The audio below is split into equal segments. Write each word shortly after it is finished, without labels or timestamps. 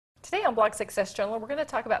Today on Blog Success Journal, we're going to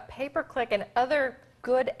talk about pay-per-click and other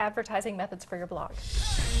good advertising methods for your blog.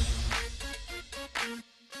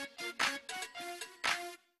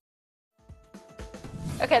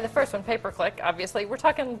 Okay, the first one, pay-per-click, obviously. We're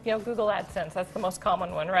talking, Google AdSense. That's the most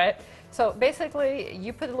common one, right? So basically,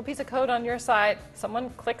 you put a little piece of code on your site, someone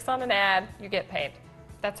clicks on an ad, you get paid.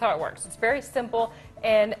 That's how it works. It's very simple,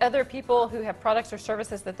 and other people who have products or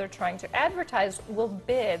services that they're trying to advertise will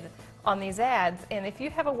bid on these ads. And if you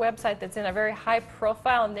have a website that's in a very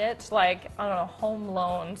high-profile niche, like, I don't know, home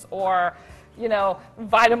loans or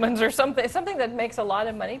vitamins or something that makes a lot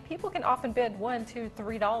of money, people can often bid $1, $2,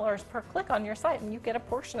 $3 per click on your site, and you get a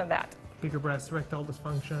portion of that. Bigger breasts, erectile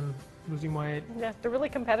dysfunction, losing weight. Yeah, they're really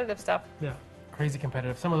competitive stuff. Yeah, crazy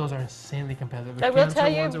competitive. Some of those are insanely competitive. I will tell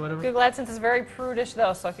you, Google AdSense is very prudish,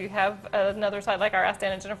 though. So if you have another site like our Ask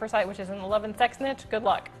Dan and Jennifer site, which is in the love and sex niche, good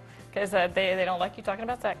luck, because they don't like you talking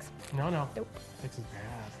about sex. No. Nope. Sex is bad.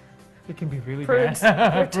 It can be really prudes.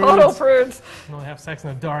 bad. They're total prudes. They only have sex in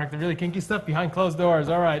the dark. The really kinky stuff behind closed doors.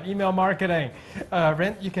 All right, email marketing. You can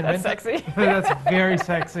rent. That's sexy. That's very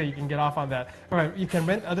sexy. You can get off on that. All right, you can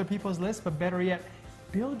rent other people's lists, but better yet,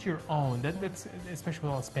 build your own. That's especially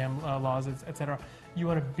with all spam laws, etc. You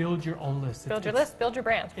want to build your own list. Build your list, build your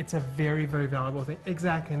brand. It's a very, very valuable thing.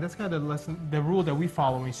 Exactly, and that's kind of the lesson, the rule that we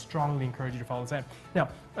follow, and we strongly encourage you to follow the same. Now,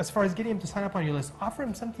 as far as getting them to sign up on your list, offer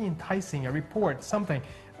them something enticing, a report, something.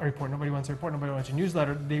 A report, nobody wants a report, nobody wants a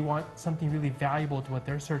newsletter. They want something really valuable to what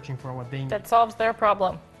they're searching for, what they need. That solves their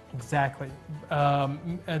problem. Exactly. Now,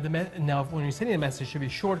 when you're sending a message, it should be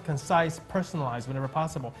short, concise, personalized, whenever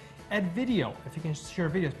possible. Add video. If you can share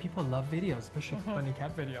videos, people love videos, especially funny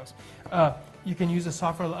cat videos. You can use a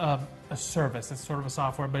software, a service. It's sort of a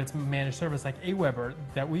software, but it's a managed service like Aweber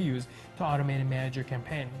that we use to automate and manage your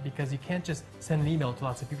campaign. Because you can't just send an email to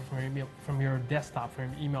lots of people from your desktop,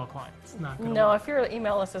 from your email client. It's not going to work. If your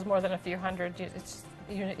email list is more than a few hundred,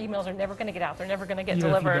 your emails are never going to get out. They're never going to get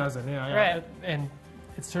Even delivered. If it doesn't, yeah. Right. And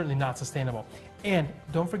it's certainly not sustainable. And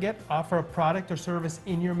don't forget, offer a product or service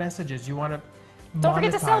in your messages. You want to Don't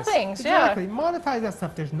forget to sell things. Exactly. Yeah. Monetize that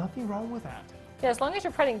stuff. There's nothing wrong with that. Yeah, as long as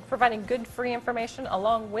you're providing good free information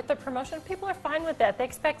along with the promotion, people are fine with that. They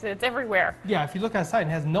expect it. It's everywhere. Yeah, if you look at a site and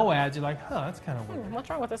it has no ads, you're like, that's kind of weird. What's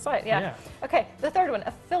wrong with this site? Yeah. Okay, the third one,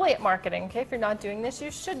 affiliate marketing. Okay, if you're not doing this, you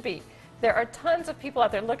should be. There are tons of people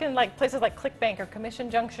out there looking like places like ClickBank or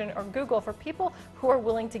Commission Junction or Google for people who are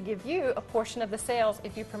willing to give you a portion of the sales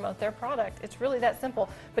if you promote their product. It's really that simple.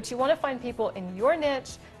 But you want to find people in your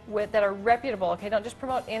niche that are reputable. Okay, don't just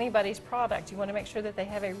promote anybody's product. You want to make sure that they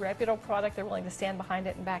have a reputable product. They're willing to stand behind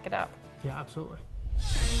it and back it up. Yeah, absolutely.